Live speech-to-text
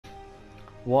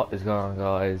What is going on,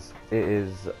 guys? It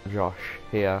is Josh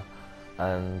here,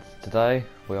 and today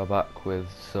we are back with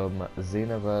some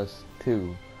Xenoverse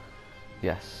 2.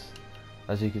 Yes,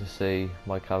 as you can see,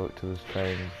 my character has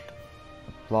changed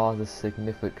rather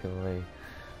significantly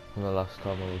from the last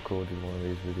time I recorded one of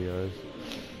these videos.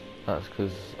 That's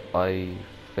because I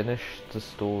finished the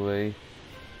story,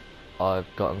 I've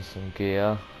gotten some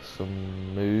gear,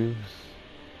 some moves.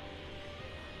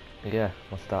 Yeah,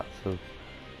 my stats have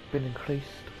been increased.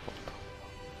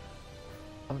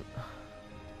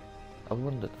 I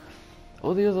wondered,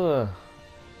 all the other,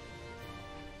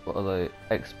 what are they,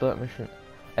 expert mission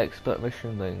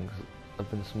things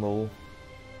have been small.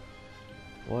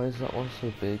 Why is that one so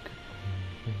big?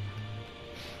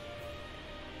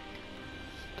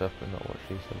 It's definitely not what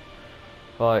she said.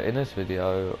 Right, in this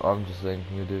video I'm just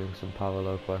thinking of doing some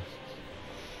parallel quests.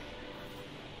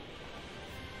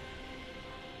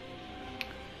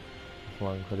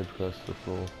 Flying incredibly close to the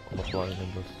floor on the flying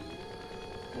nimbus.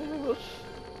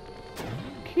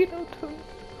 Kinoto.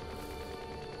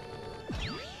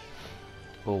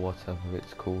 Or whatever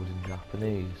it's called in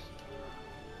Japanese.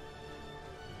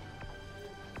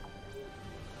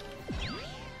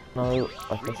 No,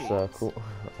 I press circle.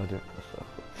 I didn't press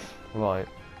circle. Right.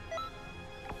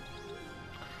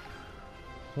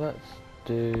 Let's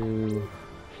do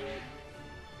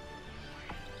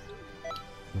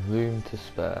room to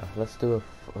spare. Let's do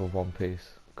a One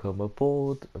Piece. Come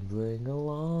aboard and bring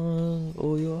along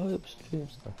all your hopes and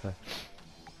dreams. Okay.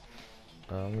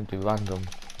 I'm gonna do random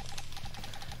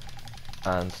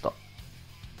and stop.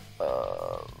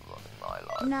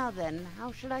 Now then,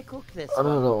 how should I cook this? I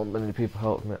don't know many people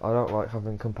help me. I don't like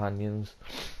having companions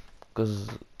because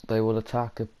they will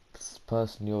attack a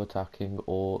person you're attacking,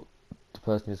 or the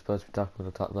person you're supposed to be attacking will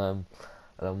attack them,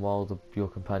 and then while your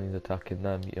companion's attacking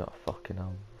them, you're fucking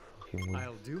hell.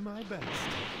 I'll do my best.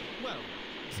 Well,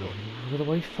 so look at the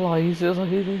way he flies. It's like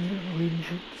he's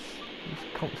injured. He's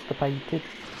constipated.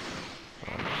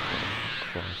 Oh,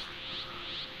 Christ.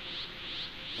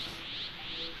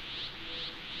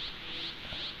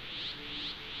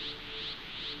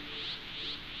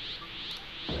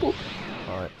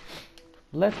 Alright,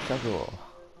 let's go.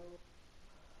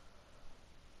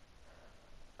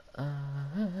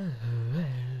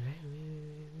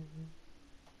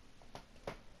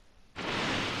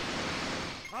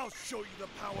 I'll show you the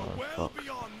power well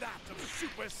beyond that of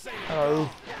Super Saiyan. Hello.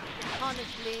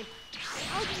 Honestly,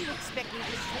 how do you expect me to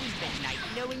sleep at night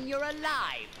knowing you're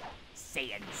alive?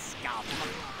 Saiyan scum.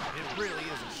 It really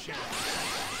is a shame.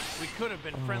 We could have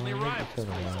been friendly rivals. You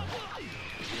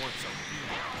weren't so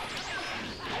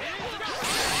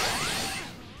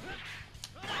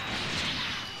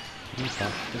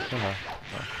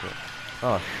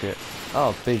Oh shit.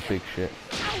 Oh, big shit.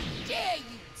 How dare you,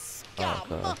 scum!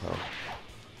 Oh, okay.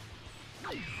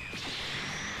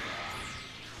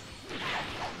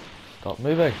 Stop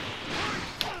moving.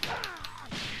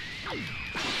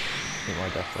 Get my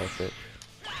death by bitch.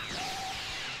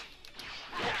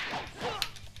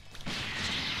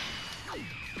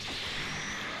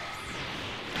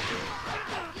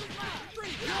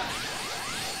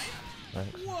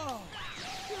 Thanks. Whoa!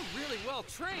 You're really well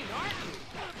trained, aren't you?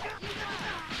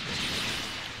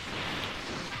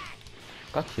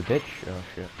 Got you, bitch. Oh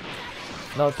shit.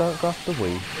 No, don't grab the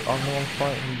Wii. I'm the one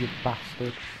fighting you, you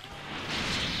bastard.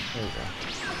 There you go.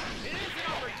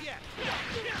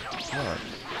 Alright.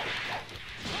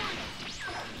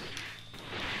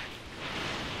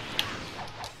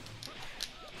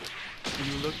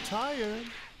 You look tired.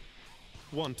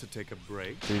 Want to take a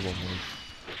break? Do one move.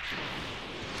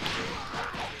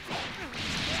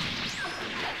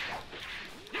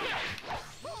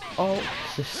 Oh,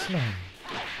 it's a snake.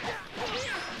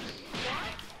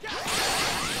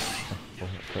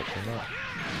 Wasn't expecting that.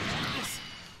 This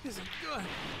isn't good.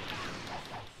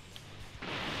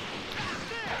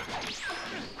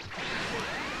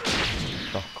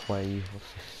 Shockwave,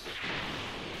 what's this?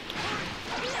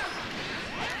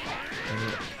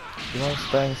 You mind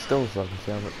staying still so I can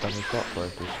see how much damage got for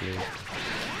it this year?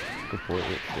 Good boy,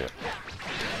 it shit.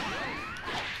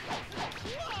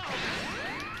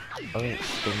 I think it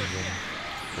stings them,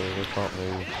 so they can't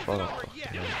move. Oh, no, fucking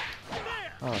hell.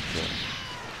 Oh shit.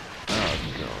 Oh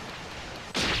god.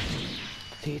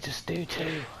 Did you just do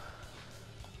too?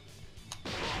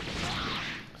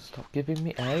 Stop giving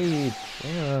me aid.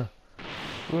 Yeah.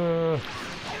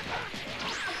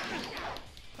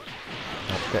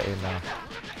 Let's get in now.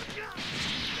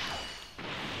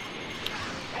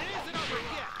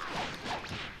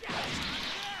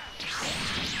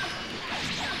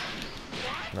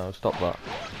 No, stop that.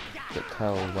 Get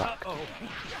tail whacked.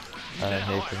 And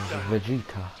here comes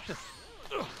Vegeta.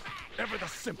 Ever the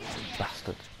simpleton.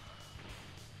 Bastard.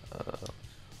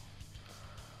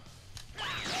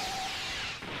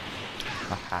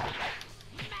 Haha.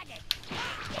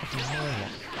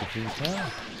 Did you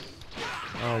tell?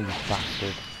 Oh, you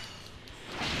bastard.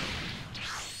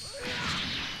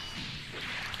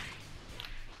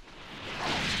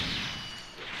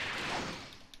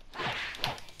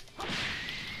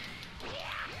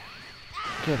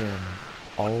 Get him.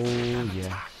 Oh,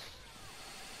 yes.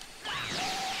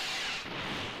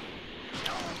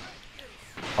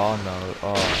 Oh no,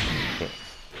 oh shit.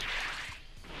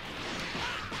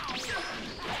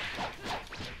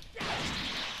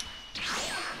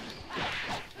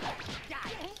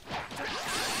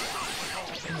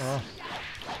 Oh.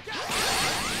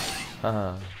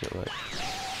 Haha, get away.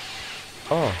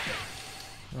 Oh.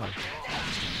 No.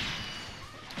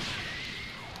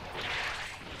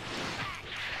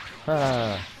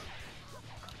 Ah.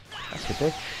 That's a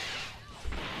bitch.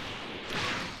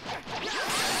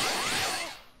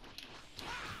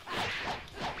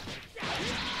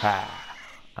 Ha!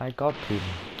 I got him.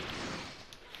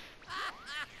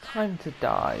 Time to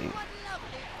die.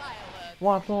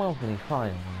 What lovely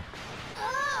fireworks.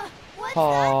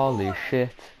 Holy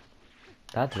shit.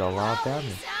 That did a lot of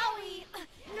damage.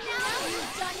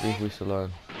 Leave us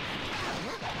alone.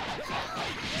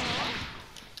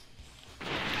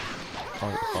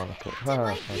 Did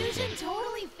my fusion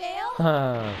totally fail?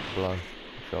 Ha! Blood.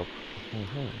 Job.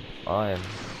 I am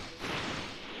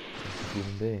a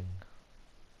human being.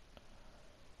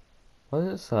 What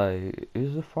does it say?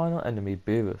 Is the final enemy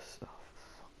Beerus? Oh,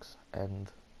 fuck's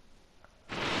end.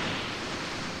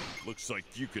 Looks like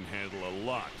you can handle a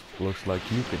lot. Looks like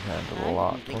you can handle a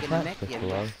lot. What's that,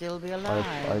 Piccolo? Still be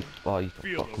alive. Oh, you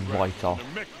can fucking right off.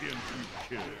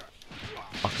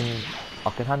 I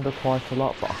can handle quite a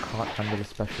lot, but I can't handle the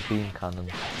special beam cannon.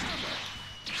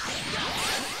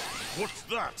 What's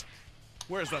that?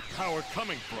 Where's that power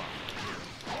coming from?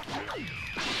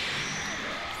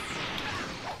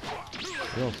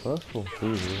 Yo, first one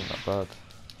through isn't that bad.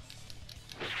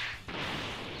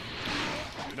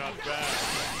 Not bad,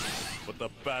 but the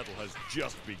battle has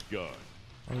just begun.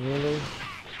 Oh really?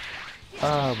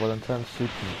 Ah, well then turn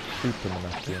Superman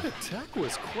at you. That attack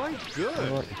was quite good.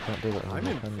 Oh, right, you can't do that I'm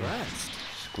anymore, can you? impressed.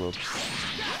 Scrub.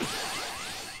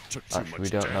 Took too Actually, we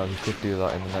much don't know. We damage. could do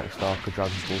that in the next arc of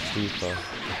Dragon Ball Super.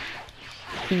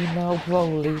 Female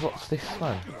Broly, what's this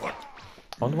one? I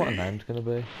wonder what her name's gonna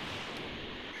be.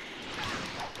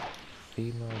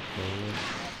 Female Broly.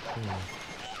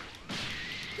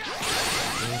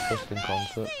 Interesting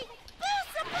concept.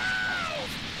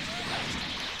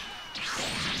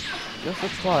 You're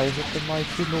surprised that the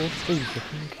mighty Lord Frieza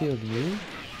can kill you?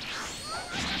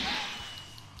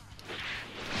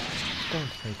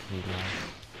 Don't make me laugh.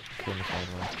 Kill me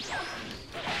somewhere.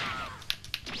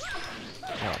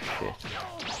 Oh shit.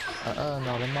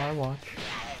 Not on my watch.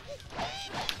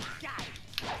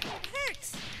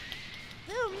 Hurts.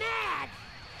 Who mad?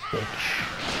 Bitch.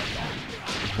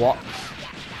 What?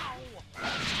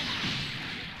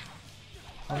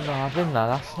 I'm not having that,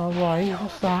 that's not right.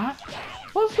 What's that?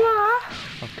 What's that?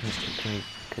 Oh,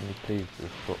 can you please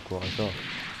just fuck right off?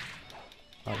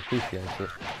 I'd appreciate it.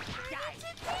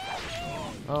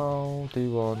 Oh,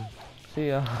 do one. See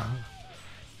ya.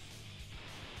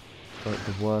 Like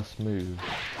the worst move.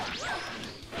 This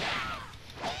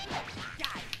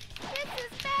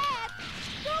is bad.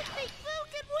 Don't think Boo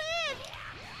can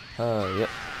win. Yep.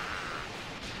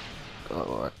 Got that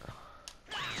right.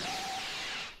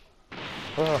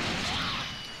 Oh.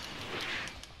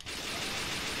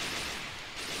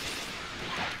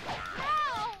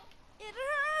 Ow! It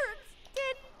hurts.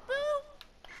 Did Boo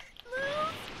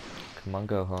lose? Come on,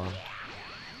 Gohan.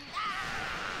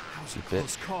 That was a bit.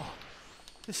 close call.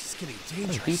 This is getting Oh,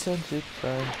 dangerous. D-turn, Super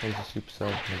Saiyan. There's a Super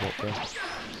Saiyan when I get there.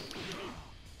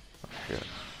 Oh shit.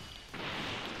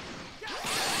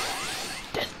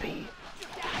 Death Beam!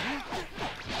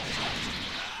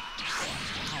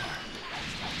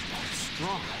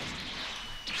 Strong.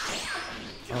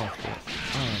 Oh shit.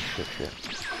 Oh shit.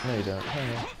 No you don't. Oh,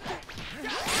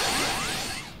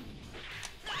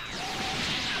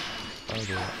 I'll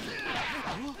do that.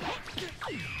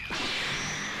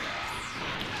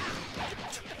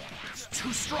 It's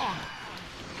too strong.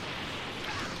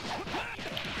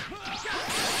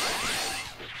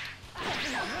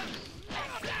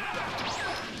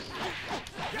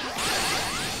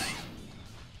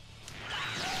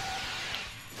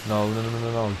 No.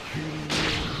 You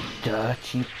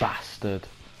dirty bastard.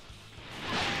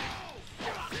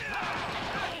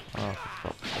 Oh, for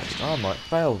fuck's sake. I might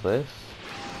fail this.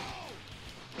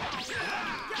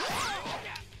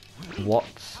 What?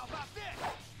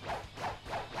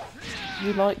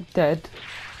 You like dead?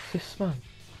 This man.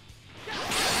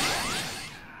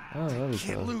 Oh, there we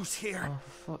Can't go. lose here. Oh,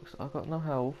 for fuck's sake, I got no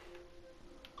health.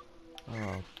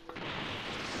 Oh.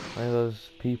 Any of those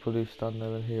people who stand there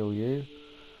and heal you?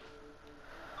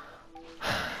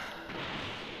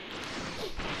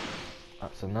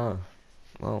 That's a no.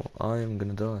 Well, I am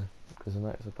gonna die because the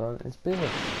next opponent is Billy.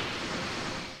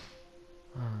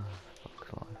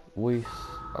 Fuck's life. Weiss,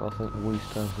 I think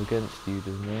Weiss turns against you,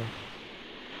 doesn't he?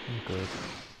 I'm good.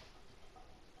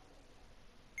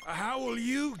 How will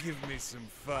you give me some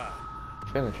fun?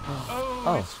 Finish.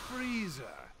 Oh, it's Frieza.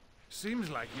 Seems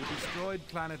like you destroyed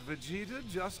planet Vegeta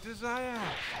just as I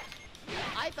asked.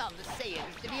 I found the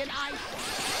Saiyans to be an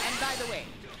eyesore. And by the way,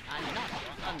 I'm not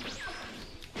your under.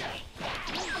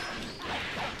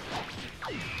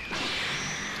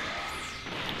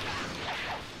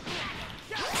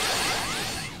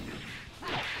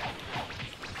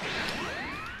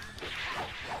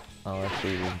 Oh, I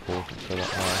see the importance of that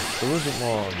now. There isn't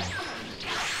one.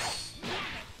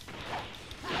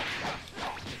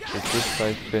 It did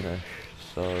say finish,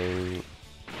 so...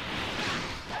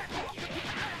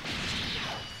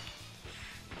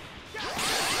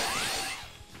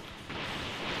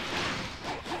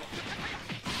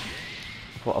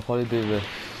 I'll probably do this,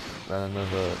 then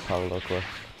another parallel quest.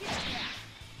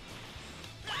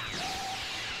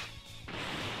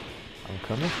 I'm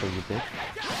coming for you, bitch.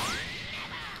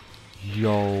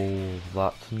 Yo,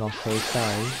 that's not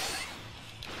okay.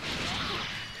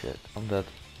 Shit, I'm dead.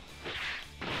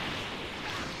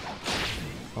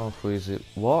 Oh, freeze it.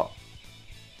 What?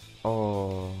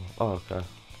 Oh, okay.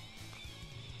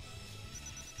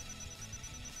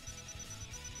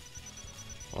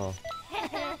 Oh.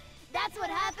 That's what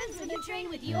happens when you train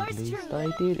with yours At least truly.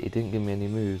 I did. It didn't give me any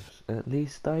moves. At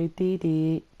least I did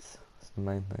it. That's the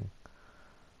main thing.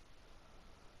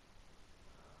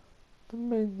 The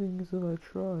main thing is that I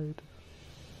tried.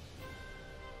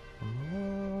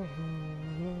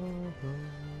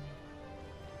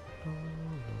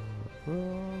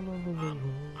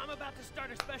 I'm about to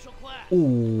start a special class.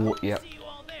 Ooh, yeah. See you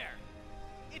all there.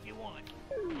 If you want.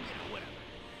 You know, whatever.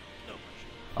 No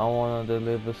pressure. I wanna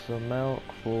deliver some milk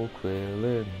for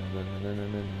Krillin.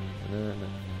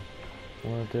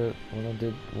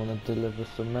 Wanna deliver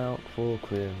some milk for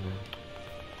Krillin.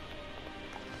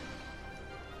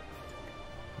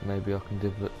 Maybe I can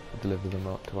deliver the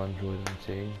milk to Android and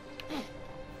T.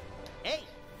 Hey,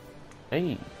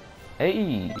 Hey!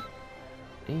 Hey!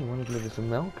 Hey, you wanna deliver some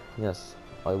milk? Yes,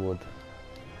 I would.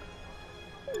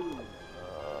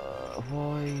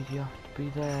 Why do you have to be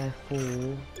there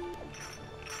for?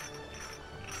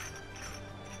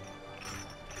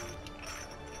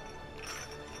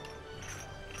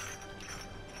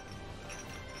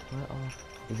 Where are...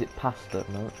 Is it pasta?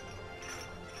 No.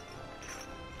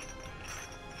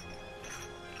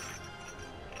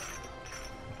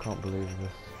 I can't believe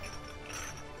this.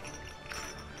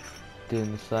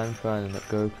 Doing the same training that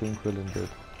Goku and Krillin did.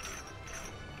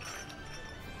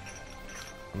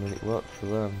 I mean, it worked for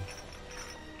them.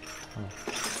 Oh.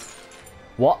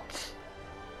 What?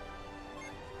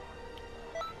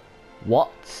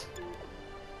 What?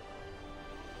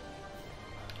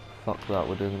 Fuck that,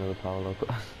 we're doing another parallel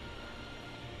quest.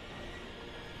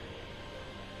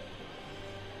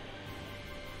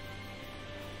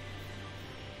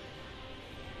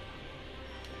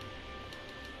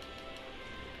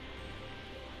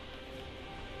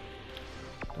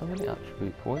 How many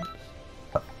attribute points?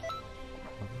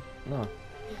 No.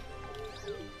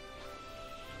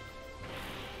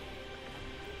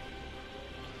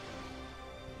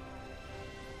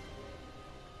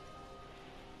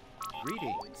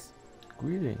 Greetings.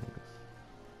 Greetings.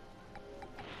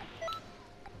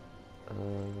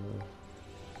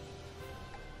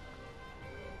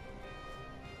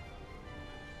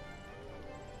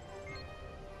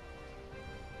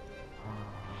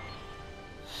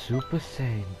 Super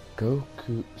Saiyan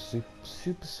Goku,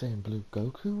 Super Saiyan Blue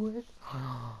Goku with?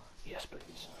 Yes,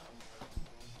 please.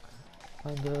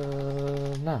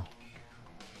 And now.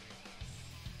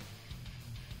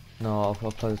 No, I'll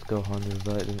play this Gohan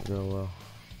today, it didn't go well.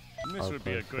 This would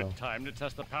be a good time to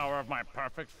test the power of my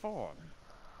perfect form.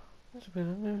 This would be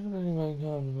my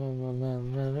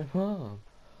form.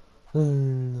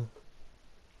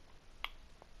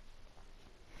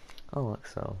 I like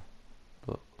Cell,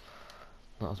 but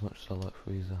not as much as I like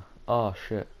Frieza. Oh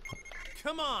shit.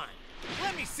 Come on.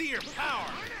 Let me see your power.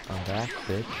 I'm back,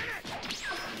 bitch.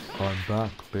 I'm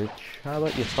back, bitch. How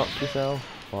about you fuck yourself?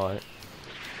 Why?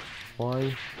 Why?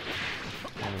 There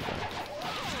we go.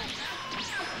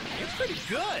 You're pretty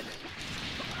good.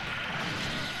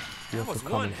 You That have was the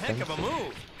one common heck of a sense.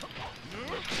 move.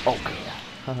 Oh god.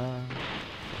 Haha.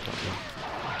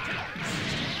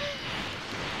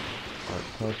 Right,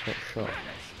 perfect shot.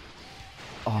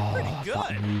 Oh,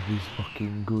 that move is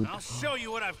fucking good. I'll show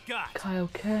you what I've got.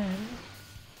 Kaioken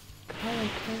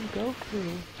Goku.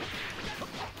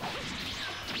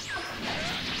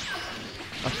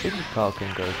 I think Kaioken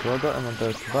Goku. I got him on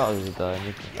Dokkan Battle the other day,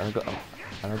 and I got him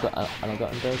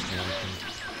Dokkan.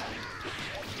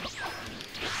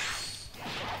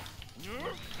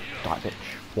 That bitch.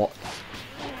 What?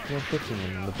 You're hitting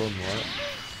him in the bum, right?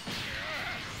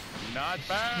 Not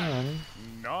bad.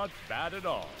 Not bad at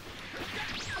all.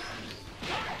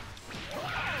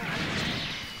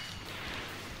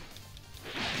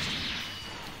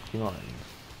 Do you mind?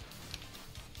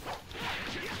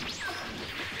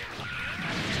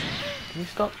 Can you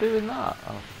stop doing that?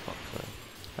 Oh, for fuck's sake.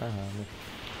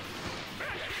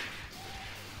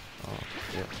 Oh,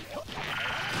 shit.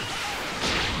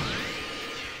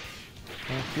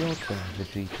 It's your turn,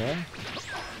 Vegeta.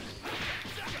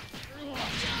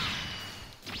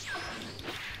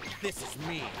 This is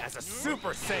me as a Super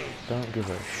Saiyan. Don't give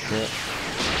a shit.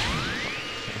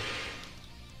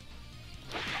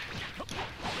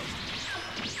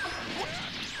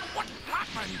 What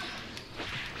happened?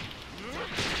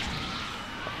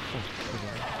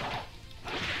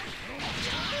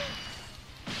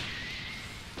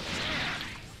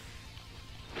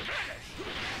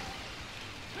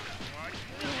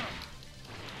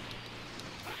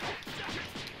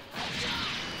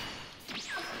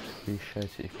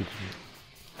 Appreciate it if you didn't.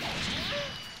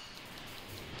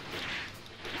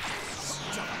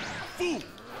 Fool!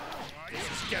 This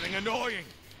is getting annoying.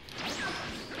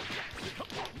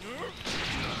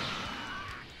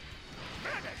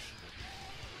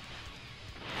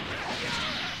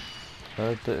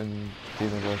 Heard that in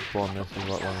Xenoverse 1 this is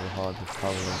like one of the hardest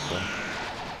parallels then.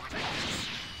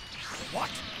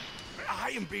 What? I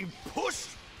am being pushed?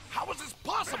 How is this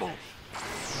possible?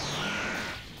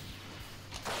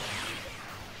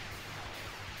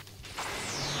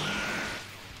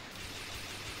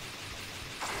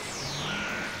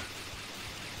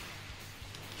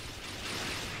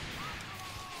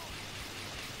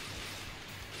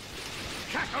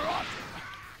 Kakarot!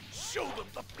 Show them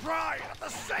the pride of the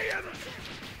Saiyans!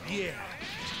 Yeah.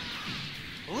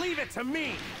 Leave it to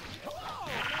me!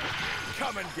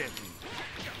 Come and get me.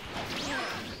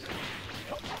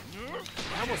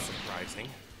 That was surprising.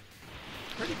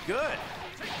 Pretty good.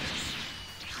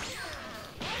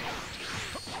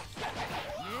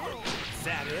 Is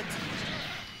that it?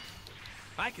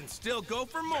 I can still go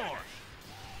for more.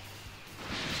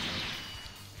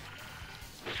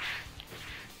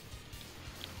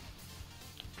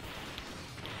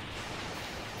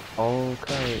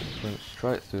 Okay, it went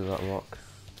straight through that rock.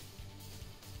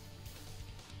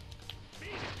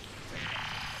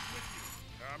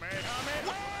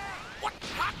 What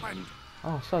happened?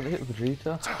 Oh, so they hit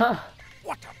Vegeta.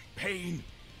 What a pain.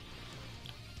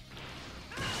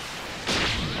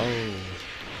 Oh.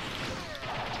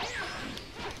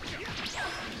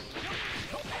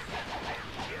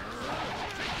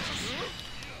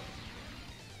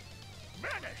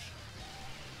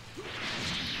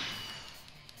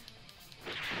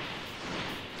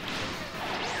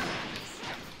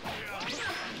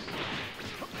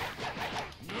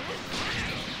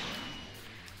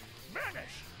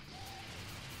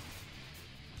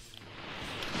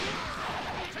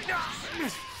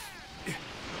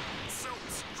 So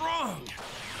strong.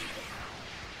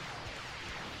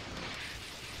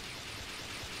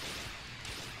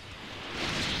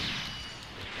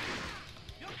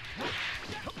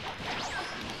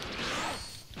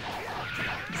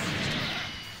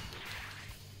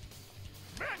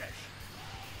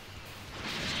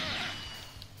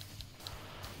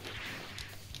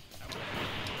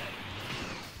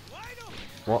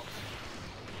 What?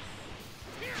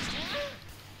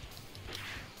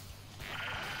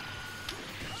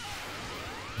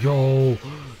 Yo,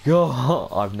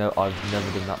 I've never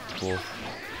done that before.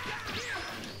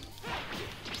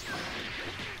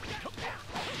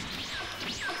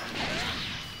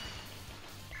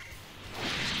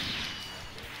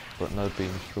 But no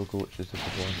beam struggle, which is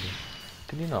disappointing.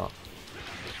 Can you not?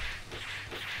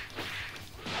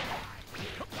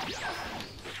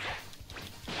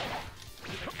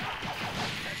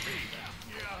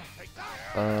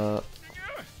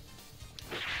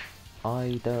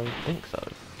 I don't think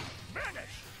so.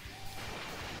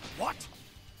 What?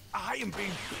 I am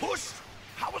being pushed?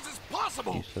 How is this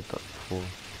possible? You said that before.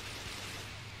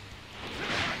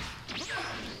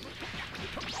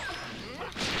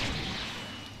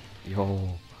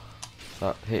 Yo,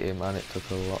 that hit him and it took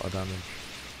a lot of damage.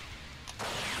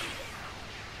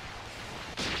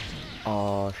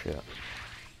 Oh shit.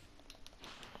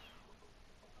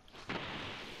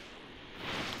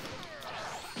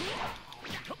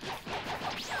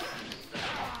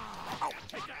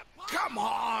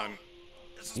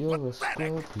 This is You're a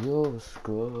pathetic. scrub, you're a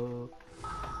scrub.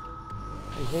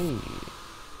 Hey,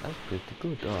 that's pretty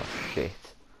good. Oh shit.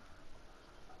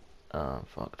 I'm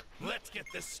fucked. Let's get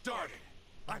this started.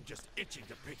 I'm just itching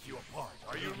to pick you apart.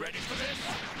 Are you ready for this?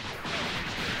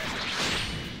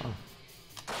 Oh.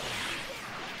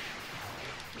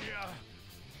 Yeah.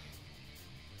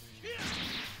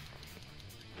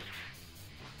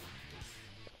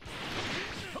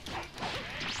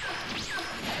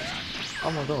 Oh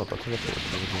my god, I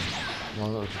teleported towards him. Oh my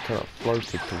god, I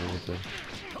floated towards him.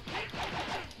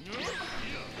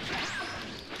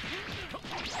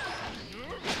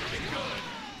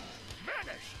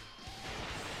 Vanish!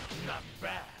 Not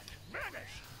bad.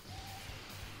 Vanish!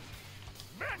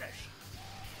 Vanish!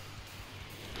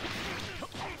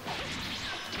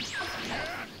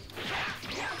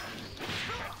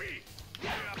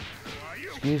 Are you?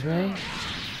 Excuse me?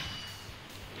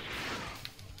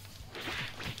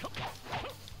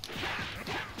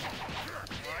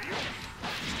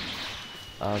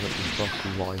 Ah, that was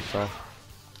fucking lighter.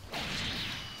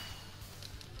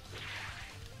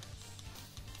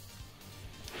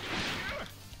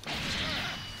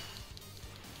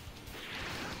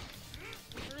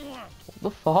 What the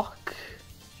fuck?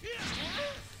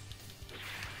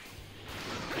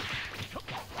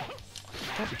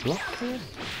 Stop blocking.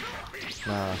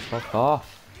 Nah, fuck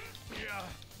off.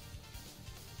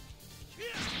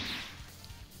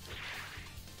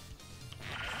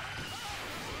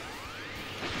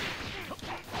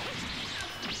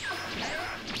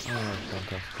 Oh,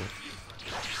 fantastic.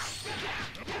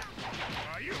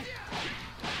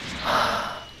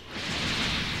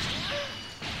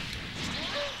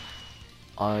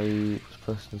 I was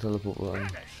pressing the teleport button.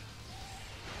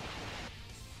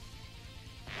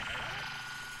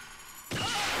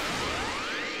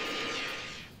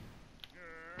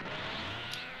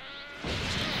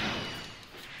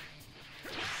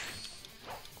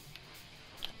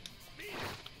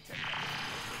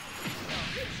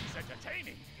 This is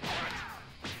entertaining.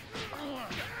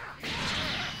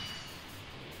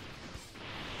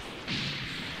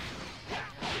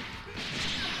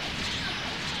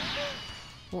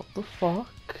 What the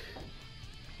fuck?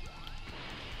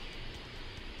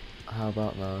 How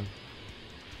about now?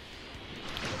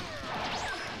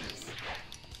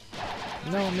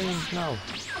 No means no.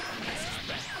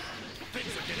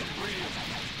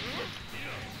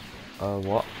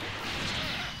 What?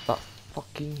 That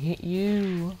fucking hit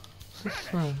you. What's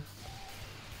this one?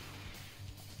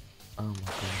 Oh my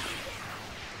god.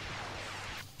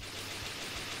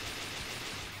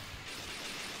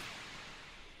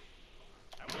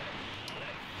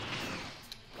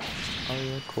 Oh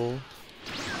yeah, cool.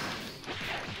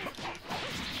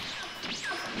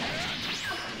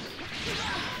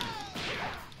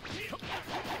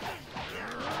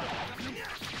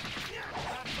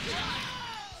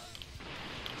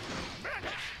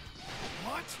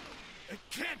 What? It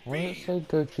can't Why be. did it say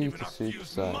Gogeta Even a Super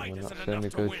fused Saiyan might when isn't that's the only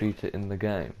enough to win. Gogeta in the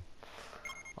game?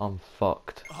 I'm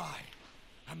fucked. I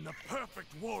am the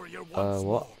perfect warrior once What?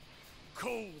 more.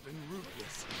 Cold and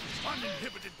ruthless,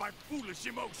 uninhibited by foolish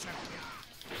emotion.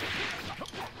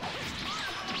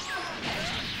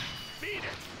 Beat it!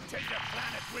 Take the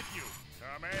planet with you!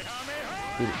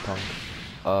 Kamehameha! Beat it, punk.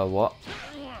 What?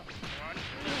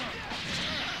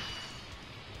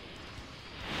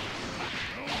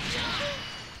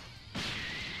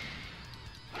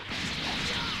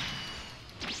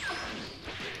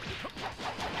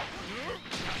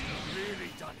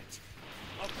 Really done it.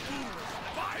 A fool's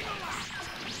final act!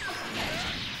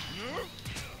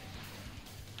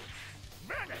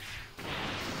 Vanish!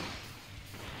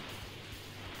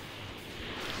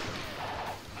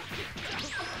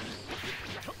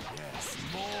 Yes,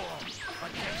 more! I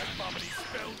can't let Bomity's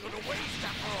spell go to waste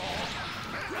after all!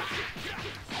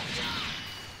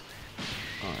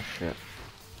 Oh shit.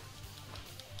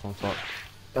 I'm fucked.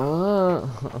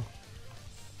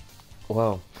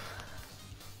 Well.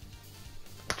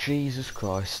 Jesus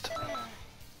Christ.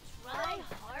 Try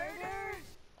harder.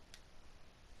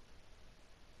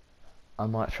 I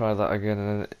might try that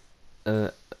again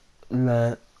in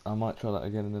I might try that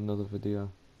again in another video.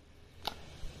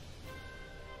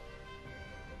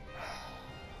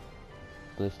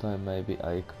 This time maybe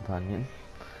a companion.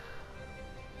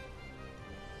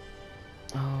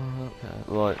 Oh, okay.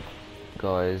 Right,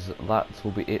 guys, that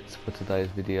will be it for today's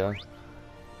video.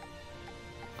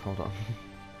 Hold on.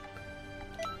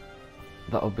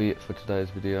 That'll be it for today's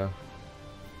video.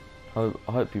 I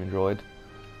hope you enjoyed.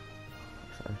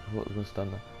 What was I gonna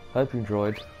stand there? Hope you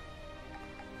enjoyed.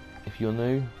 If you're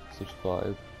new,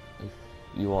 subscribe. If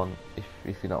you want,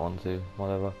 if you don't want to,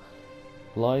 whatever.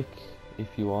 Like if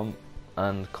you want.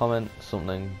 and comment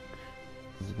something,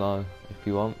 know if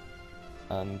you want,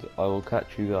 and I will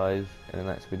catch you guys in the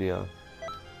next video.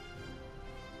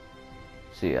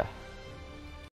 See ya.